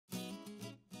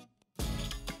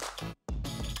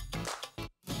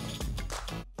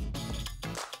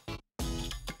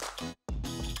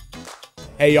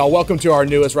Hey y'all, welcome to our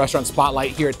newest restaurant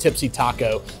spotlight here at Tipsy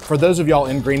Taco. For those of y'all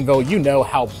in Greenville, you know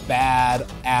how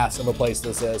badass of a place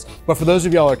this is. But for those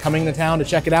of y'all that are coming to town to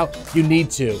check it out, you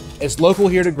need to. It's local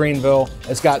here to Greenville.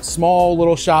 It's got small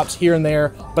little shops here and there,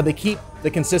 but they keep the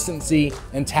consistency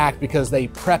intact because they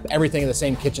prep everything in the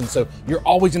same kitchen. So you're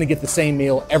always gonna get the same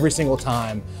meal every single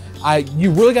time.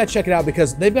 You really gotta check it out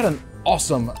because they've got an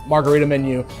awesome margarita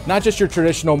menu, not just your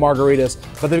traditional margaritas,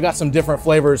 but they've got some different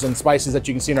flavors and spices that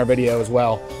you can see in our video as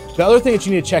well. The other thing that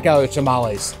you need to check out are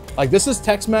tamales. Like, this is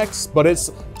Tex Mex, but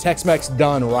it's Tex Mex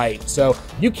done right. So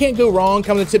you can't go wrong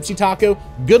coming to Tipsy Taco.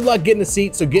 Good luck getting a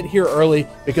seat, so get here early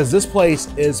because this place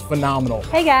is phenomenal.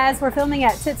 Hey guys, we're filming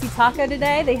at Tipsy Taco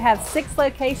today. They have 6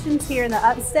 locations here in the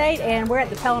Upstate, and we're at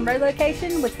the Pelham Road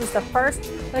location, which was the first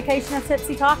location of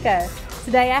Tipsy Taco.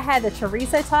 Today I had the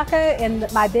chorizo taco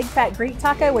and my big fat Greek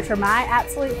taco, which are my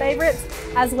absolute favorites,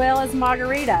 as well as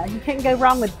margarita. You can't go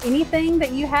wrong with anything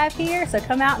that you have here, so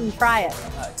come out and try it.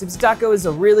 Tipsy Taco is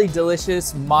a really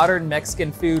delicious modern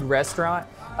Mexican food restaurant.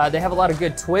 They have a lot of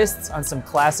good twists on some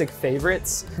classic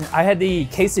favorites. I had the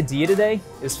quesadilla today.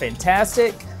 It was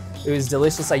fantastic. It was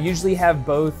delicious. I usually have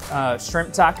both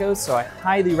shrimp tacos, so I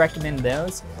highly recommend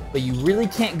those. But you really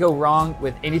can't go wrong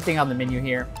with anything on the menu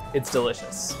here. It's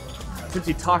delicious.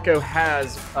 Tipsy Taco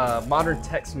has modern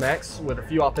Tex Mex with a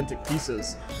few authentic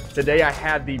pieces. Today I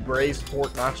had the braised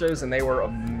pork nachos and they were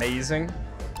amazing.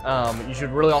 You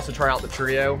should really also try out the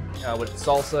trio with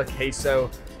salsa, queso,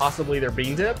 possibly their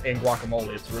bean dip, and guacamole.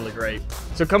 It's really great.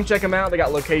 So come check them out. They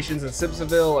got locations in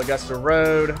Simpsonville, Augusta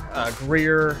Road,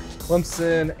 Greer,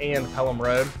 Clemson, and Pelham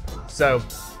Road. So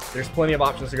there's plenty of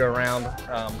options to go around.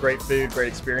 Great food, great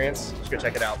experience. Just go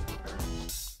check it out.